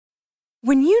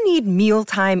When you need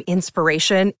mealtime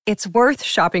inspiration, it's worth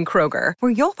shopping Kroger,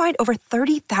 where you'll find over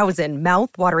 30,000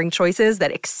 mouth-watering choices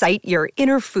that excite your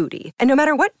inner foodie. And no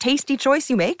matter what tasty choice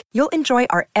you make, you'll enjoy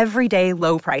our everyday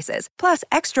low prices, plus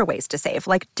extra ways to save,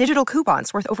 like digital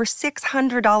coupons worth over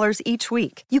 $600 each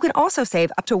week. You can also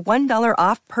save up to $1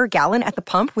 off per gallon at the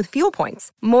pump with fuel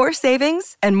points. More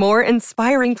savings and more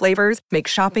inspiring flavors make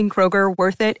shopping Kroger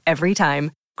worth it every time.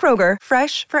 Kroger,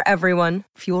 fresh for everyone.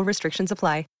 Fuel restrictions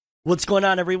apply. What's going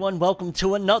on, everyone? Welcome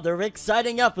to another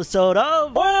exciting episode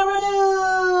of Forever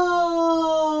News!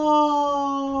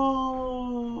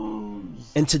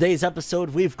 In today's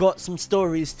episode, we've got some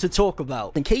stories to talk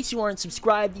about. In case you aren't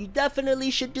subscribed, you definitely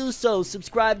should do so.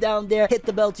 Subscribe down there, hit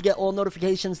the bell to get all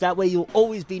notifications. That way you'll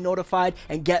always be notified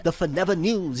and get the Forever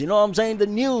News. You know what I'm saying? The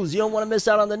news. You don't want to miss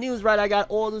out on the news, right? I got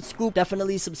all the scoop.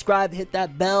 Definitely subscribe, hit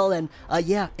that bell, and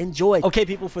yeah, enjoy. Okay,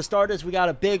 people, for starters, we got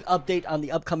a big update on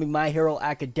the upcoming My Hero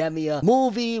Academia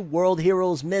movie, World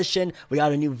Heroes Mission. We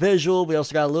got a new visual. We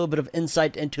also got a little bit of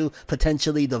insight into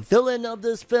potentially the villain of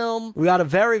this film. We got a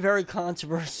very, very controversial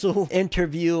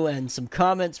interview and some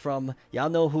comments from, y'all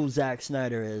know who Zack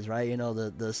Snyder is, right? You know,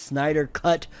 the Snyder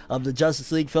cut of the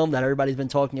Justice League film that everybody's been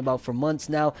talking about for months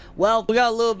now. Well, we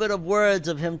got a little bit of words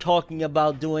of him talking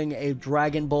about doing a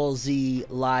Dragon Ball Z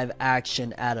live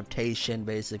action adaptation,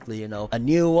 basically, you know, a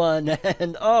new one.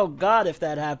 And oh god, if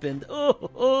that happened,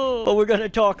 but we're gonna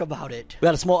talk about it. We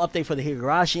got a small update for the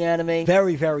Higurashi anime.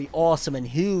 Very, very awesome and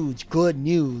huge good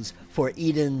news for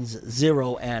Eden's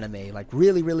Zero anime. Like,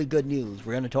 really, really good news.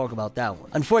 We're going to talk about that one.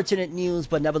 Unfortunate news,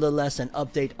 but nevertheless an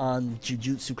update on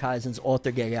Jujutsu Kaisen's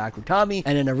author Gege Akutami,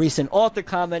 and in a recent author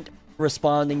comment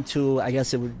responding to, I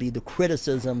guess it would be the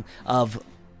criticism of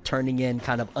turning in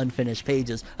kind of unfinished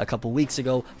pages a couple weeks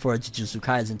ago for a Jujutsu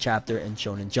Kaisen chapter in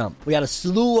Shonen Jump. We got a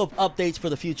slew of updates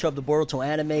for the future of the Boruto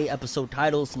anime, episode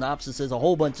titles, synopsises, a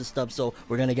whole bunch of stuff, so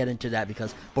we're gonna get into that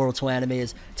because Boruto anime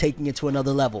is taking it to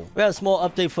another level. We got a small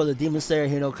update for the Demon Slayer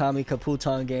Hinokami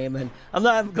Kaputan game, and I'm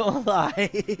not even gonna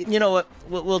lie, you know what,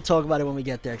 we'll talk about it when we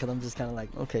get there, because I'm just kind of like,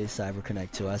 okay,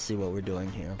 CyberConnect 2, I see what we're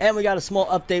doing here. And we got a small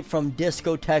update from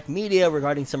Discotek Media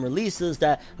regarding some releases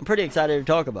that I'm pretty excited to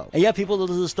talk about. And yeah, people, those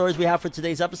are the stories we have for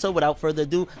today's episode. Without further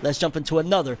ado, let's jump into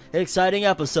another exciting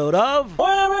episode of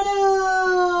Forever News!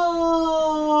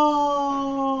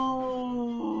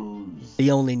 The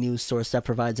only news source that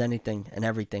provides anything and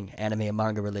everything anime and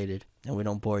manga related. And we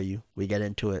don't bore you. We get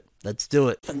into it. Let's do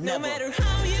it. No matter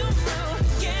how you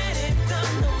feel, get it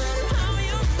done. No matter how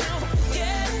you feel,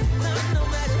 get it done. No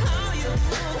matter how you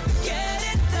feel, get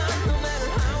it done. No matter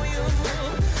how you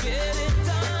feel, get it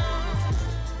done.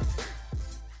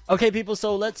 Okay, people,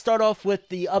 so let's start off with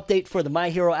the update for the My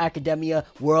Hero Academia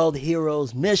World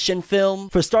Heroes Mission film.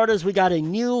 For starters, we got a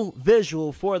new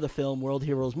visual for the film, World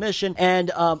Heroes Mission,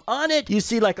 and on it, you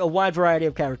see like a wide variety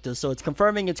of characters. So it's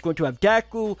confirming it's going to have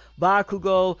Deku,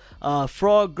 Bakugo,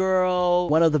 Frog Girl,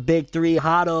 one of the big three,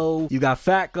 Hado, you got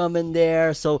Fat Gum in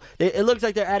there, so it looks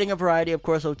like they're adding a variety, of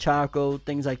course, Ochako,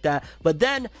 things like that. But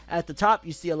then, at the top,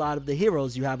 you see a lot of the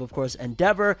heroes. You have, of course,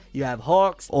 Endeavor, you have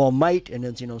Hawks, All Might, and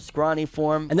it's, you know, scrawny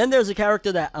form. And then there's a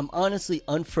character that I'm honestly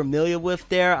unfamiliar with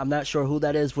there. I'm not sure who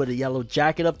that is with a yellow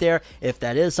jacket up there. If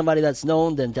that is somebody that's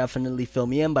known, then definitely fill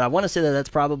me in. But I want to say that that's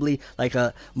probably like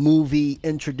a movie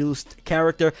introduced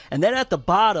character. And then at the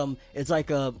bottom, it's like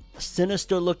a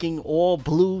sinister looking all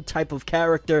blue type of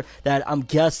character that I'm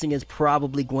guessing is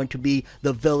probably going to be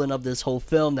the villain of this whole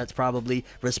film, that's probably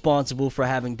responsible for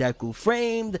having Deku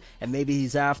framed, and maybe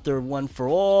he's after One for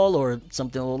All or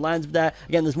something along the lines of that.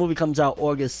 Again, this movie comes out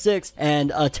August 6th,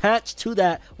 and attached to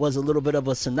that was a little bit of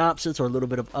a synopsis or a little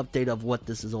bit of update of what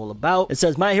this is all about. It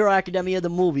says, My Hero Academia the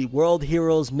movie, World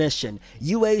Heroes Mission.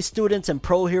 UA students and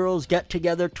pro heroes get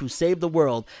together to save the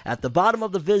world. At the bottom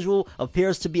of the visual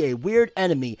appears to be a weird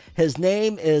enemy. His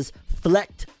name is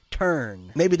Flecked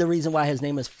Turn. Maybe the reason why his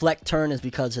name is Fleck Turn is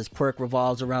because his quirk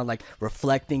revolves around like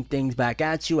reflecting things back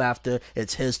at you after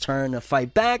it's his turn to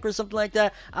fight back or something like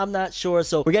that. I'm not sure.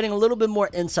 So we're getting a little bit more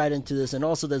insight into this, and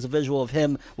also there's a visual of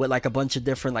him with like a bunch of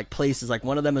different like places. Like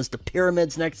one of them is the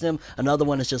pyramids next to him. Another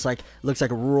one is just like looks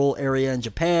like a rural area in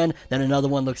Japan. Then another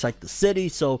one looks like the city.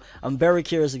 So I'm very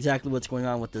curious exactly what's going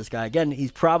on with this guy. Again,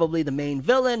 he's probably the main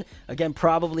villain. Again,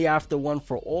 probably after One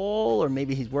for All, or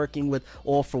maybe he's working with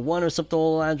All for One or something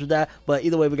along the lines with that. But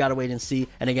either way, we gotta wait and see.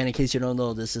 And again, in case you don't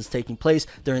know, this is taking place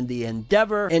during the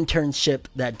Endeavor internship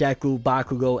that Deku,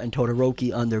 Bakugo, and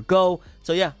Todoroki undergo.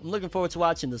 So yeah, I'm looking forward to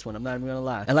watching this one. I'm not even gonna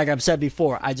lie. And like I've said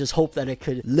before, I just hope that it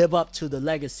could live up to the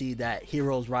legacy that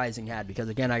Heroes Rising had, because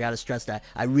again, I gotta stress that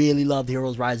I really loved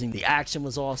Heroes Rising. The action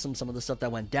was awesome, some of the stuff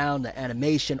that went down, the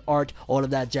animation, art, all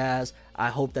of that jazz. I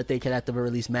hope that they can at the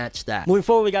very least match that. Moving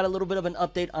forward, we got a little bit of an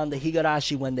update on the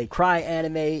Higurashi When They Cry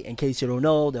anime. In case you don't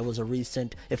know, there was a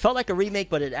recent, it felt like a remake,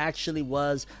 but it actually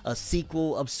was a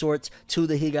sequel of sorts to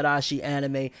the Higurashi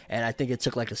anime, and I think it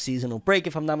took like a seasonal break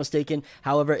if I'm not mistaken.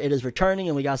 However, it is returning,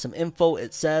 and we got some info.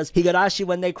 It says Higurashi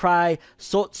When They Cry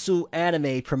Sotsu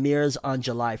anime premieres on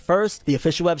July 1st. The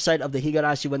official website of the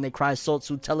Higurashi When They Cry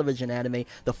Sotsu television anime,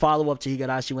 the follow-up to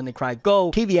Higurashi When They Cry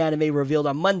Go TV anime, revealed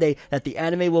on Monday that the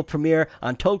anime will premiere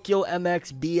on Tokyo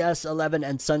MX, BS11,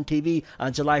 and Sun TV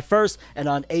on July 1st and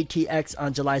on ATX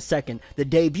on July 2nd. The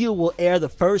debut will air the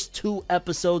first 2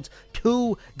 episodes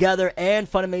together, and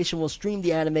Funimation will stream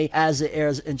the anime as it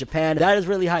airs in Japan. That is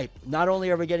really hype. Not only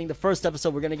are we getting the first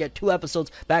episode, we're going to get 2 episodes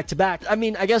back to back. I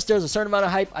mean, I guess there's a certain amount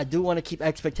of hype. I do want to keep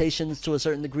expectations to a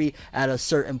certain degree at a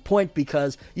certain point,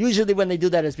 because usually when they do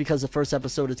that, it's because the first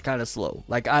episode is kind of slow.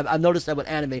 Like I've noticed that with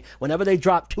anime, whenever they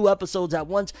drop 2 episodes at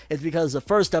once, it's because the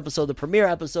first episode, the premiere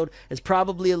episode, is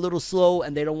probably a little slow,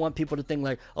 and they don't want people to think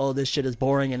like, oh, this shit is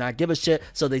boring and not give a shit,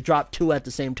 so they drop 2 at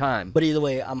the same time. But either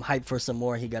way, I'm hyped for some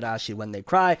more Higurashi When They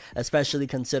Cry, especially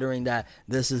considering that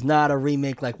this is not a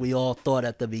remake like we all thought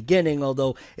at the beginning,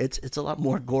 although it's a lot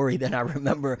more gory than I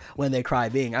remember When They Cry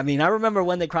being. I mean, I remember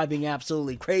When They Cry being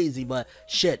absolutely crazy, but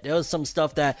shit, there was some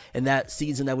stuff that in that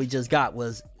season that we just got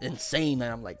was insane,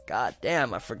 and I'm like, god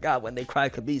damn, I forgot When They Cry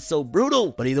could be so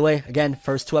brutal. But either way, again,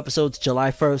 first 2 episodes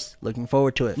July 1st, looking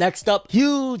forward to it. Next up,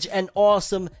 huge and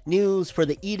awesome news for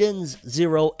the Eden's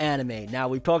Zero anime. Now,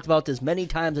 we've talked about this many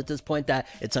times at this point that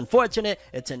it's unfortunate,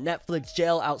 it's in Netflix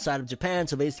jail outside of Japan,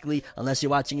 so basically, unless you're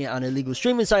watching it on illegal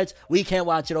streaming sites, we can't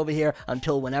watch it over here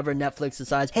until whenever Netflix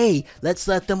decides, hey, let's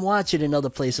let them watch it in other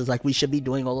places like we should be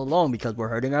doing all along, because we're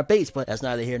hurting our base. But that's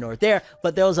neither here nor there.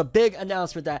 But there was a big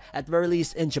announcement that at the very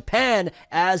least in Japan,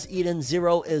 as Eden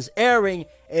Zero is airing,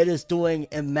 it is doing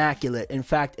immaculate. In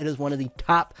fact, it is one of the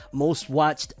top most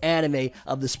watched anime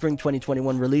of the spring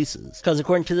 2021 releases. Because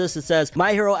according to this, it says,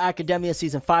 My Hero Academia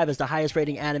Season 5 is the highest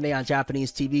rating anime on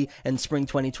Japanese TV in spring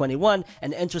 2021.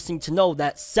 And interesting to know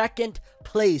that second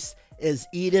place is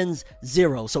Eden's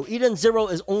Zero. So Eden's Zero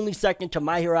is only second to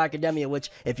My Hero Academia,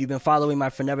 which if you've been following my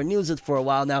Forever News for a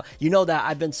while now, you know that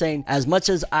I've been saying, as much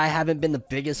as I haven't been the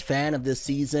biggest fan of this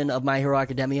season of My Hero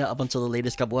Academia up until the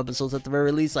latest couple episodes at the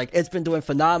very least, like it's been doing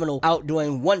phenomenal,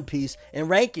 outdoing One Piece in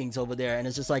rankings over there, and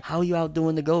it's just like, how are you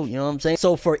outdoing the GOAT? You know what I'm saying?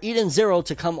 So for Eden Zero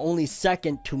to come only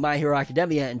second to My Hero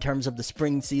Academia in terms of the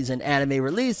spring season anime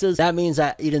releases, that means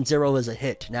that Eden Zero is a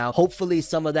hit. Now, hopefully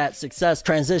some of that success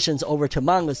transitions over to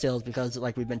manga sales, because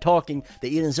like we've been talking, the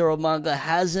Eden Zero manga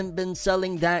hasn't been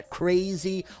selling that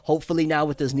crazy. Hopefully now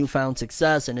with this newfound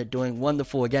success and it doing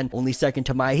wonderful, again, only second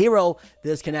to My Hero,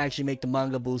 this can actually make the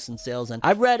manga boost in sales. And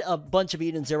I've read a bunch of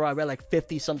Eden Zero. I read like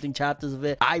 50 something chapters of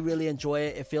it. I really enjoy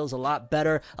it. It feels a lot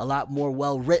better, a lot more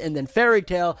well written than Fairy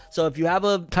Tail. So if you have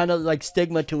a kind of like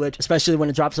stigma to it, especially when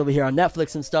it drops over here on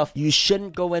Netflix and stuff, you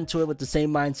shouldn't go into it with the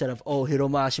same mindset of, oh, Hiro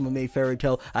Mashima made Fairy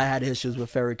Tail, I had issues with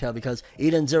Fairy Tail, because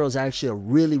Eden Zero is actually a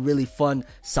really, really fun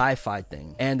sci-fi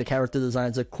thing, and the character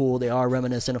designs are cool. They are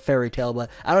reminiscent of Fairy Tail, but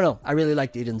I don't know, I really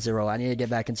liked Eden Zero. I need to get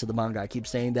back into the manga. I keep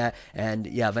saying that, and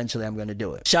yeah, eventually I'm going to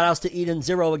do it. Shout outs to Eden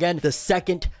Zero, again, the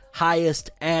second highest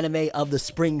anime of the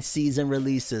spring season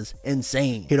releases.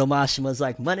 Insane. Hiro Mashima's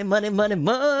like, money, money, money,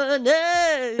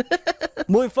 money.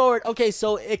 Moving forward, okay,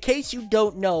 so in case you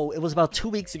don't know, it was about 2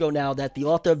 weeks ago now that the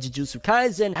author of Jujutsu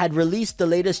Kaisen had released the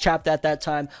latest chapter at that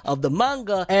time of the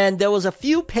manga, and there was a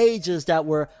few pages that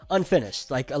were unfinished.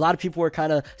 Like, a lot of people were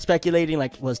kind of speculating,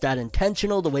 like, was that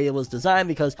intentional, the way it was designed?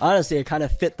 Because honestly, it kind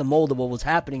of fit the mold of what was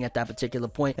happening at that particular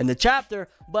point in the chapter.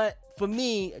 But for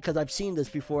me, because I've seen this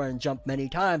before and jumped many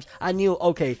times, I knew,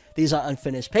 okay, these are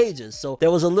unfinished pages. So there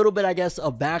was a little bit, I guess,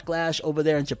 of backlash over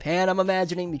there in Japan, I'm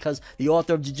imagining, because the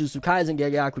author of Jujutsu Kaisen,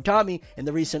 Gege Akutami, in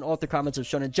the recent author comments of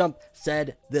Shonen Jump,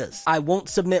 said this: I won't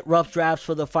submit rough drafts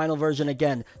for the final version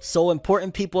again. So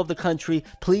important people of the country,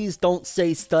 please don't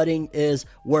say studying is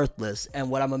worthless. And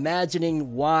what I'm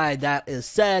imagining why that is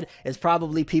said is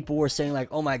probably people were saying like,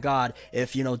 oh my god,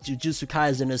 if, you know, Jujutsu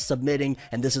Kaisen is submitting,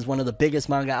 and this is one of the biggest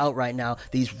manga out right right now.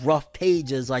 These rough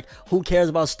pages, like, who cares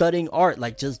about studying art?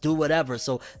 Like, just do whatever.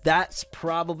 So that's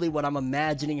probably what I'm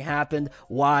imagining happened,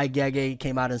 why Gege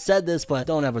came out and said this, but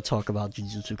don't ever talk about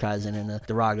Jujutsu Kaisen in a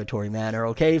derogatory manner,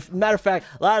 okay? Matter of fact,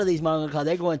 a lot of these mangaka,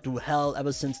 they're going through hell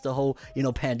ever since the whole,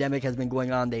 pandemic has been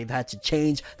going on. They've had to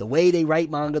change the way they write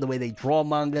manga, the way they draw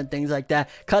manga and things like that.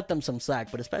 Cut them some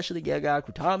slack, but especially Gege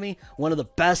Akutami, one of the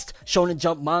best Shonen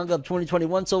Jump manga of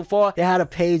 2021 so far, they had a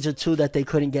page or two that they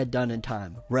couldn't get done in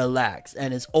time. Relax.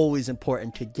 And it's always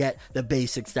important to get the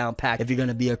basics down pat. If you're going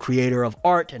to be a creator of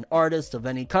art and artist of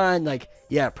any kind, like,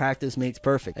 yeah, practice makes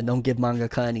perfect. And don't give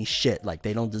mangaka any shit. Like,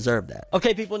 they don't deserve that.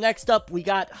 Okay, people, next up, we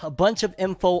got a bunch of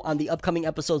info on the upcoming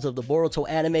episodes of the Boruto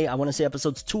anime. I want to say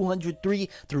episodes 203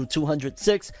 through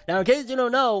 206. Now, in case you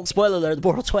don't know, spoiler alert, the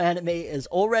Boruto anime is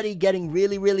already getting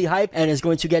really, really hype and is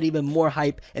going to get even more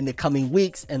hype in the coming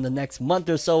weeks and the next month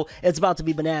or so. It's about to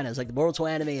be bananas. Like, the Boruto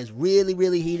anime is really,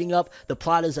 really heating up. The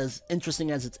plot is as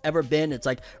interesting as it's ever been. It's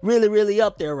like really, really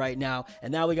up there right now.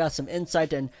 And now we got some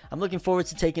insight, and I'm looking forward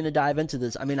to taking a dive into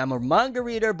this. I mean, I'm a manga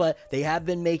reader, but they have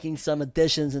been making some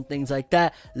additions and things like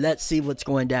that. Let's see what's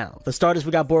going down. For starters,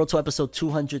 we got Boruto episode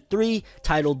 203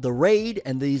 titled The Raid,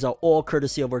 and these are all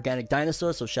courtesy of Organic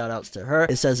Dinosaur, so shout outs to her.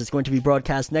 It says it's going to be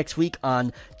broadcast next week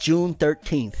on June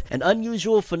 13th. An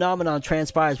unusual phenomenon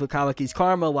transpires with Kawaki's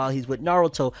karma while he's with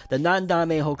Naruto, the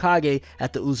Nandame Hokage,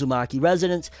 at the Uzumaki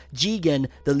residence. Jigen,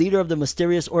 the leader of the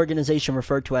mysterious organization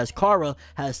referred to as Kara,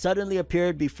 has suddenly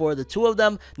appeared before the two of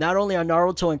them. Not only are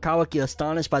Naruto and Kawaki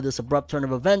astonished by this abrupt turn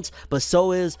of events, but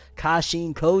so is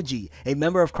Kashin Koji, a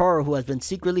member of Kara who has been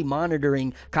secretly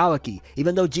monitoring Kawaki.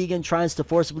 Even though Jigen tries to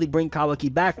forcibly bring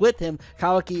Kawaki back with him,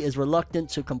 Kawaki is reluctant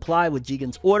to comply with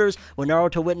Jigen's orders. When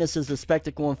Naruto witnesses the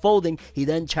spectacle unfolding, he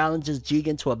then challenges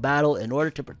Jigen to a battle in order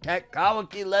to protect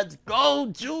Kawaki. Let's go,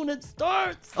 June, it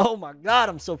starts! Oh my god,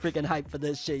 I'm so freaking hyped for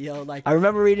this shit, yo. Like, I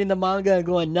remember reading the manga and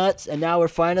going nuts, and now we're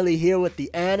finally here with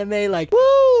the anime, like,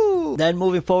 woo! Then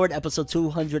moving forward, episode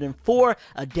 204,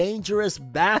 A Dangerous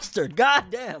Bastard. God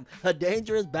damn, A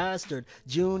Dangerous Bastard,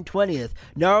 June 20th.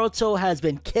 Naruto has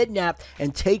been kidnapped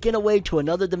and taken away to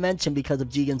another dimension because of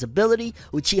Jigen's ability.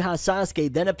 Uchiha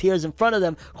Sasuke then appears in front of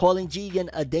them, calling Jigen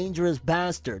a dangerous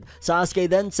bastard. Sasuke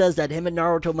then says that him and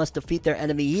Naruto must defeat their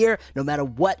enemy here, no matter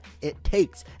what it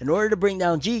takes. In order to bring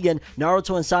down Jigen,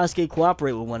 Naruto and Sasuke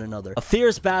cooperate with one another. A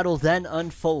fierce battle then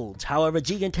unfolds. However,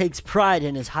 Jigen takes pride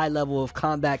in his high level of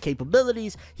combat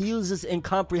capabilities. He uses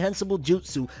incomprehensible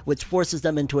jutsu, which forces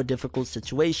them into a difficult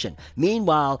situation.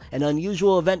 Meanwhile, an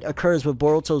unusual event occurs with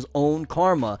Boruto's own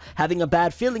karma. Having a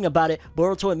bad feeling about it,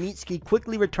 Boruto and Mitsuki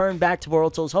quickly return back to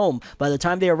Boruto's home. By the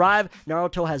time they arrive,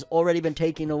 Naruto has already been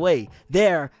taken away.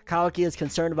 There, Kawaki is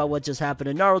concerned about what just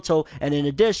happened to Naruto, and in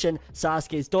addition,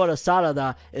 Sasuke's daughter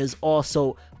Sarada is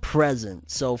also present.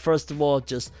 So first of all,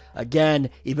 just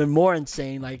again, even more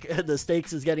insane, like the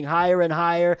stakes is getting higher and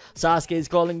higher. Sasuke's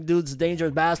calling dudes a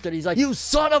dangerous bastard. He's like, you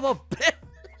son of a bitch.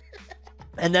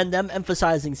 And then them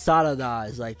emphasizing Sarada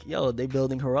is like, yo, they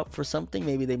building her up for something.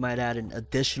 Maybe they might add an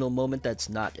additional moment that's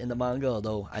not in the manga,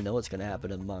 although I know it's going to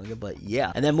happen in the manga, but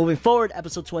yeah. And then moving forward,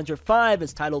 episode 205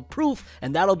 is titled Proof,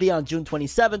 and that'll be on June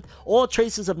 27th. All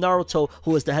traces of Naruto,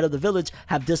 who is the head of the village,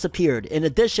 have disappeared. In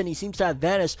addition, he seems to have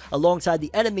vanished alongside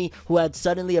the enemy who had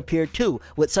suddenly appeared too.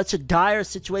 With such a dire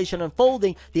situation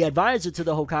unfolding, the advisor to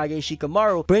the Hokage,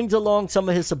 Shikamaru, brings along some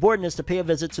of his subordinates to pay a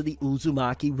visit to the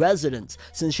Uzumaki residence.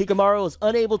 Since Shikamaru is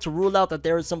unable to rule out that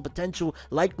there is some potential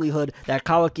likelihood that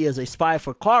Kawaki is a spy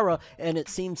for Kara, and it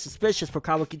seems suspicious for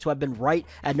Kawaki to have been right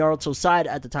at Naruto's side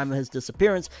at the time of his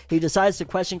disappearance, he decides to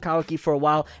question Kawaki for a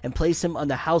while and place him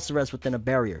under house arrest within a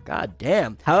barrier. God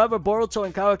damn. However, Boruto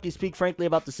and Kawaki speak frankly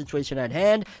about the situation at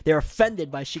hand. They're offended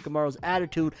by Shikamaru's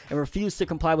attitude and refuse to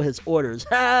comply with his orders.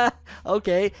 Ha!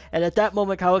 Okay. And at that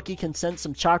moment, Kawaki can sense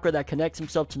some chakra that connects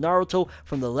himself to Naruto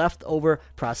from the leftover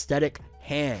prosthetic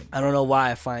hand. I don't know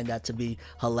why I find that to be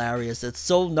hilarious. It's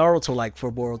so Naruto-like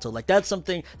for Boruto. Like, that's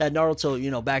something that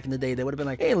Naruto, back in the day, they would have been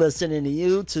like, hey, listening to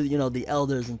you, to, the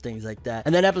elders and things like that.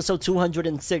 And then episode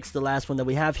 206, the last one that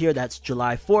we have here, that's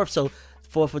July 4th. So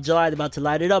 4th of July, they're about to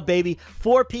light it up, baby.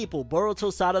 4 people,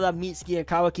 Boruto, Sarada, Mitsuki, and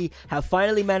Kawaki, have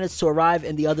finally managed to arrive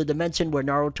in the other dimension where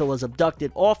Naruto was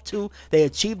abducted off to. They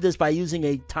achieved this by using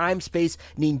a time-space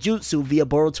ninjutsu via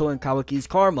Boruto and Kawaki's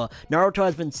karma. Naruto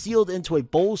has been sealed into a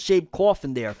bowl-shaped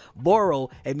coffin there. Boro,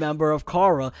 a member of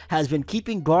Kara, has been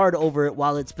keeping guard over it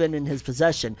while it's been in his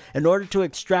possession. In order to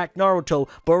extract Naruto,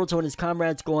 Boruto and his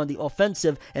comrades go on the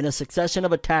offensive in a succession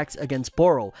of attacks against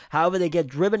Boro. However, they get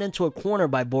driven into a corner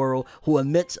by Boro, who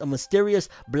emits a mysterious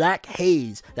black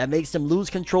haze that makes them lose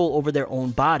control over their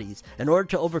own bodies. In order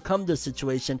to overcome this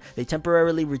situation, they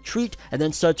temporarily retreat and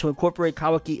then start to incorporate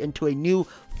Kawaki into a new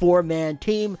 4-man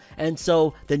team, and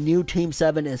so the new Team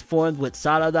 7 is formed with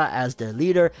Sarada as their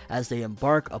leader as they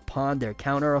embark upon their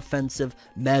counter-offensive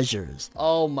measures.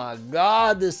 Oh my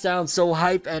god, this sounds so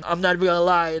hype, and I'm not even gonna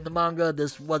lie, in the manga,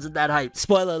 this wasn't that hype.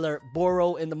 Spoiler alert,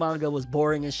 Boro in the manga was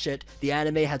boring as shit. The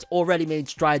anime has already made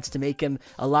strides to make him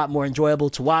a lot more enjoyable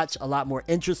to watch, a lot more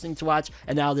interesting to watch,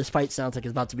 and now this fight sounds like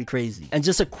it's about to be crazy. And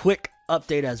just a quick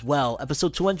update as well.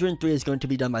 Episode 203 is going to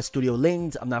be done by Studio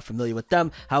Lings. I'm not familiar with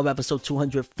them. However, episode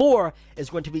 204 is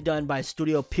going to be done by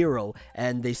Studio Pierrot.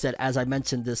 And they said, as I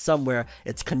mentioned this somewhere,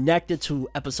 it's connected to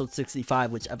episode 65,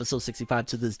 which episode 65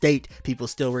 to this date, people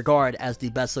still regard as the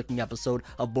best looking episode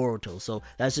of Boruto. So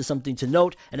that's just something to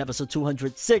note. And episode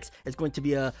 206 is going to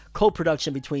be a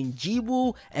co-production between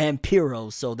Jiwoo and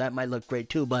Pierrot. So that might look great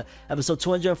too. But episode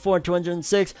 204 and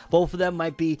 206, both of them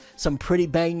might be some pretty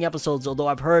banging episodes. Although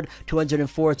I've heard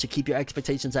 204 to keep your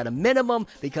expectations at a minimum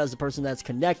because the person that's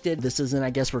connected, this isn't,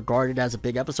 I guess, regarded as a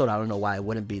big episode. I don't know why it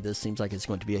wouldn't be. This seems like it's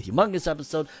going to be a humongous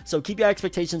episode. So keep your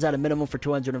expectations at a minimum for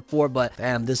 204. But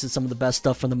fam, this is some of the best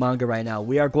stuff from the manga right now.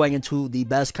 We are going into the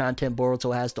best content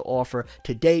Boruto has to offer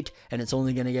to date, and it's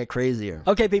only going to get crazier.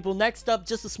 Okay, people, next up,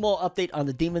 just a small update on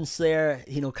the Demon Slayer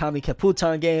Hinokami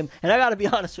Kaputan game. And I gotta be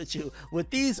honest with you,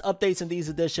 with these updates and these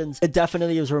additions, it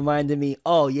definitely is reminding me,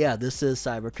 oh yeah, this is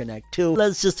CyberConnect 2.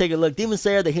 Let's just take a look. Demon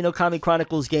Slayer, the Hinokami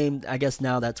Chronicles game, I guess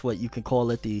now that's what you can call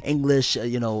it, the English,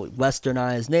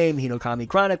 westernized name, Hinokami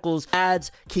Chronicles, adds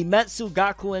Kimetsu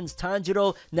Gakuen's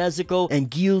Tanjiro, Nezuko,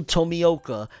 and Gyu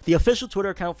Tomioka. The official Twitter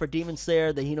account for Demon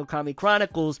Slayer, the Hinokami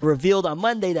Chronicles, revealed on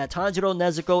Monday that Tanjiro,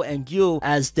 Nezuko, and Gyu,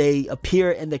 as they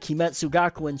appear in the Kimetsu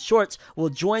Gakuen shorts, will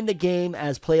join the game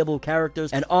as playable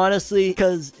characters. And honestly,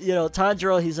 because,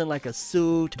 Tanjiro, he's in like a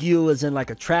suit, Gyu is in like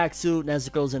a tracksuit,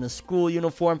 Nezuko's in a school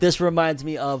uniform. This reminds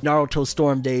me of Naruto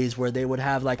Storm days where they would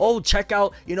have like, oh, check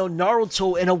out,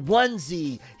 Naruto in a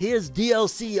onesie. Here's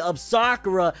DLC of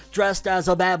Sakura dressed as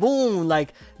a baboon.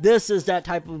 Like, this is that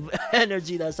type of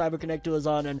energy that CyberConnect 2 is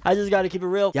on, and I just gotta keep it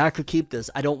real. Yeah, I could keep this.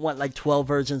 I don't want like 12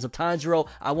 versions of Tanjiro.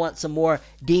 I want some more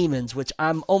demons, which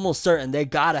I'm almost certain they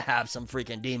gotta have some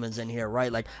freaking demons in here,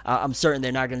 right? Like, I'm certain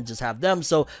they're not gonna just have them,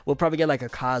 so we'll probably get like a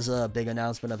Kaza, a big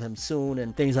announcement of him soon,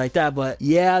 and things like that. But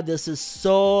yeah, this is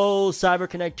so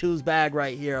CyberConnect 2's bag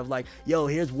right here of like, yo,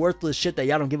 here's worthless shit that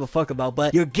y'all don't give a fuck about,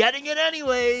 but you're getting it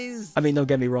anyways. I mean, don't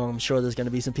get me wrong, I'm sure there's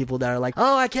gonna be some people that are like,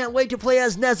 oh, I can't wait to play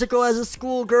as Nezuko as a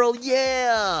schoolgirl,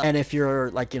 yeah! And if you're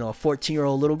like, a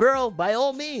 14-year-old little girl, by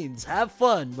all means, have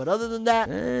fun. But other than that,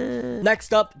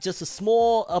 Next up, just a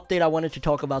small update. I wanted to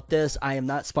talk about this. I am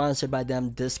not sponsored by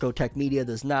them. Discotheque Media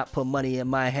does not put money in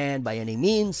my hand by any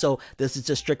means, so this is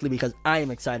just strictly because I am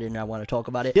excited and I want to talk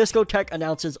about it. Discotheque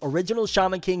announces original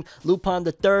Shaman King, Lupin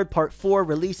the Third, Part 4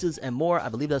 releases and more. I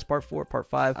believe that's Part 4, Part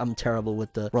 5. I'm terrible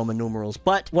with the Roman numerals.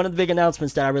 But one of the big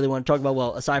announcements that I really want to talk about,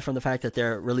 well, aside from the fact that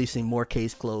they're releasing more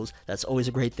case close, that's always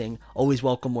a great thing. Always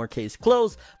welcome more case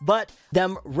close. But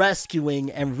them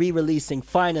rescuing and re-releasing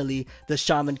finally the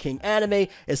Shaman King anime.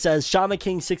 It says Shaman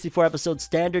King 64 episodes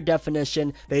standard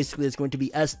definition. Basically, it's going to be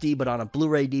SD, but on a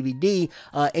Blu-ray DVD.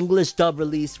 English dub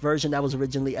release version that was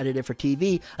originally edited for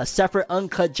TV. A separate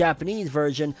uncut Japanese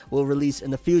version will release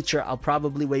in the future. I'll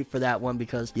probably wait for that one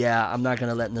because, yeah, I'm not going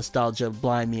to let nostalgia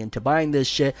blind me into buying this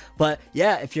shit. But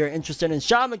yeah, if you're interested in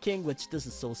Shaman King, which this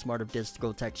is so smart of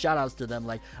Discotheque, shout outs to them.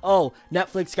 Like, oh,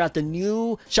 Netflix got the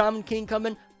new Shaman King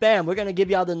coming. Bam, we're going to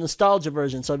give y'all the nostalgia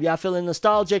version. So if y'all feeling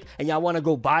nostalgic and y'all want to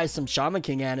go buy some Shaman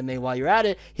King anime while you're at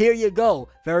it, here you go.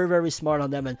 Very, very smart on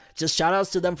them. And just shout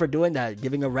outs to them for doing that,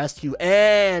 giving a rescue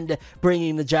and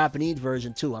bringing the Japanese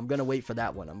version too. I'm going to wait for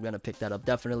that one. I'm going to pick that up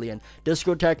definitely. And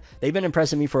Discotheque, they've been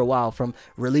impressing me for a while, from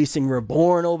releasing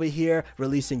Reborn over here,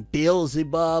 releasing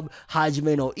Beelzebub,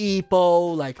 Hajime no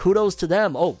Ippo. Like, kudos to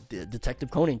them. Oh,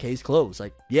 Detective Conan case closed.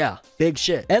 Like, yeah, big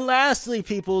shit. And lastly,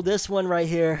 people, this one right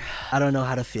here, I don't know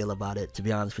how to feel about it, to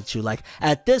be honest with you. Like,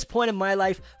 at this point in my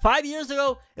life, 5 years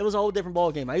ago, it was a whole different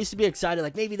ball game. I used to be excited,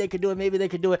 like, maybe they could do it, maybe they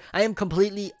could do it. I am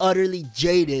completely, utterly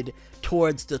jaded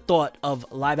towards the thought of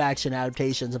live action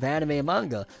adaptations of anime and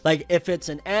manga. Like, if it's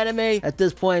an anime, at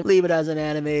this point, leave it as an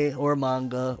anime or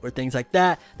manga or things like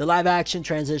that. The live action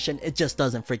transition, it just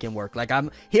doesn't freaking work. Like,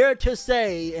 I'm here to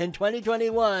say, in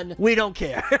 2021, we don't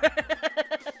care.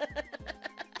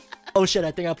 Oh shit,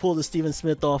 I think I pulled the Steven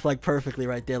Smith off like perfectly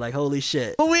right there, like holy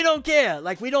shit. But we don't care,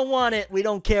 like we don't want it, we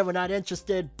don't care, we're not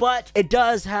interested, but it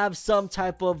does have some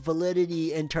type of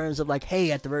validity in terms of like,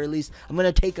 hey, at the very least, I'm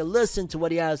gonna take a listen to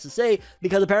what he has to say,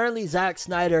 because apparently Zack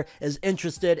Snyder is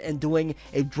interested in doing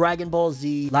a Dragon Ball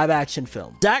Z live action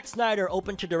film. Zack Snyder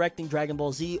open to directing Dragon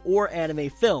Ball Z or anime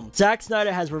film. Zack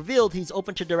Snyder has revealed he's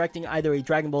open to directing either a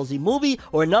Dragon Ball Z movie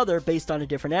or another based on a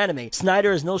different anime.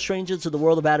 Snyder is no stranger to the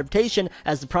world of adaptation,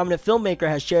 as the prominent filmmaker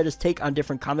has shared his take on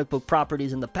different comic book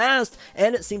properties in the past,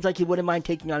 and it seems like he wouldn't mind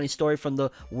taking on a story from the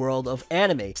world of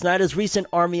anime. Snyder's recent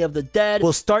Army of the Dead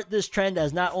will start this trend,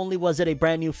 as not only was it a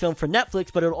brand new film for Netflix,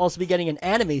 but it will also be getting an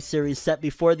anime series set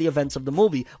before the events of the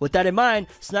movie. With that in mind,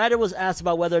 Snyder was asked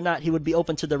about whether or not he would be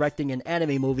open to directing an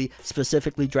anime movie,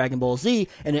 specifically Dragon Ball Z,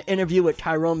 in an interview with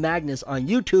Tyrone Magnus on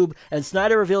YouTube, and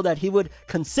Snyder revealed that he would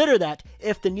consider that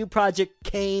if the new project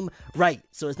came right.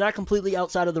 So it's not completely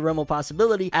outside of the realm of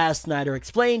possibility. As Snyder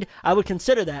explained, I would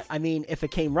consider that, I mean, if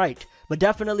it came right. But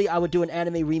definitely I would do an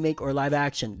anime remake or live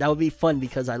action. That would be fun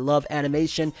because I love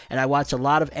animation and I watch a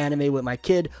lot of anime with my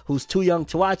kid who's too young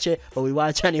to watch it, but we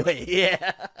watch anyway.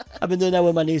 Yeah. I've been doing that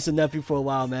with my niece and nephew for a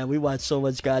while, man. We watch so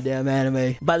much goddamn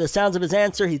anime. By the sounds of his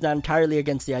answer, he's not entirely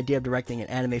against the idea of directing an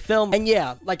anime film. And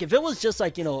yeah, like if it was just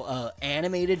like, you know, a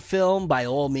animated film, by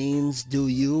all means, do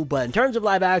you. But in terms of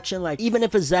live action, like even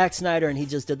if it's Zack Snyder and he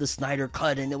just did the Snyder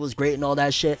cut and it was great and all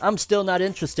that shit, I'm still not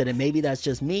interested. And maybe that's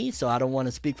just me, so I don't want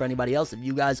to speak for anybody else. If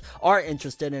you guys are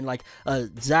interested in like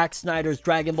Zack Snyder's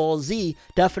Dragon Ball Z,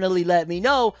 definitely let me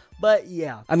know. But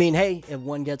yeah, I mean, hey, if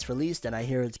one gets released and I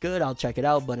hear it's good, I'll check it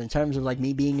out. But in terms of like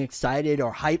me being excited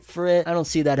or hyped for it, I don't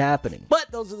see that happening.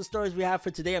 But those are the stories we have for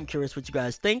today. I'm curious what you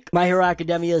guys think. My Hero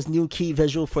Academia's new key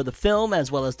visual for the film,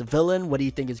 as well as the villain. What do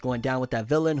you think is going down with that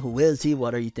villain? Who is he?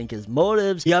 What do you think his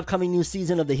motives? The upcoming new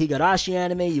season of the Higurashi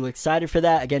anime. You excited for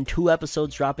that? Again, 2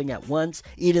 episodes dropping at once.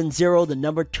 Eden Zero, the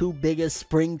number 2 biggest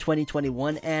spring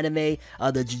 2021 anime.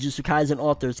 The Jujutsu Kaisen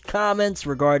author's comments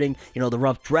regarding, you know, the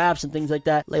rough drafts and things like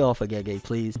that. Lay off a Gege,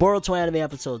 please. Boruto anime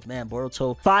episodes, man.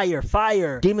 Boruto,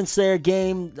 fire. Demon Slayer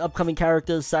game, upcoming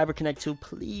characters, Cyber Connect 2.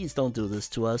 Please don't do this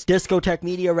to us. Discotech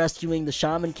Media rescuing the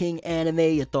Shaman King anime.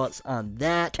 Your thoughts on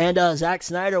that? And Zack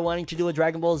Snyder wanting to do a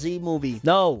Dragon Ball Z movie.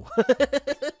 No.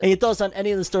 And your thoughts on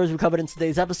any of the stories we covered in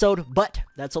today's episode. But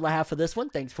that's all I have for this one.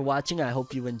 Thanks for watching. I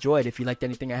hope you enjoyed. If you liked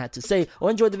anything I had to say or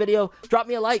enjoyed the video, drop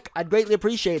me a like. I'd greatly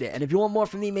appreciate it. And if you want more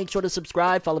from me, make sure to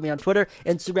subscribe. Follow me on Twitter,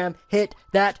 Instagram. Hit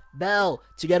that bell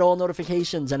to get all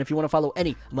notifications. And if you want to follow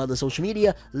any of my other social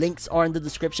media, links are in the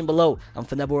description below. I'm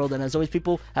Fineb World, and as always,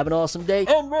 people, have an awesome day.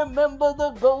 And remember the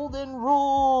golden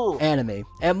rule: anime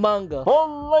and manga for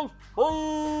life.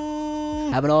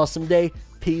 Bye. Have an awesome day.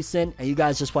 Peace in. And you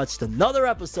guys just watched another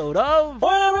episode of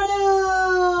Forever News.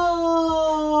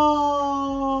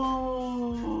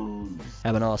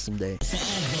 Have an awesome day.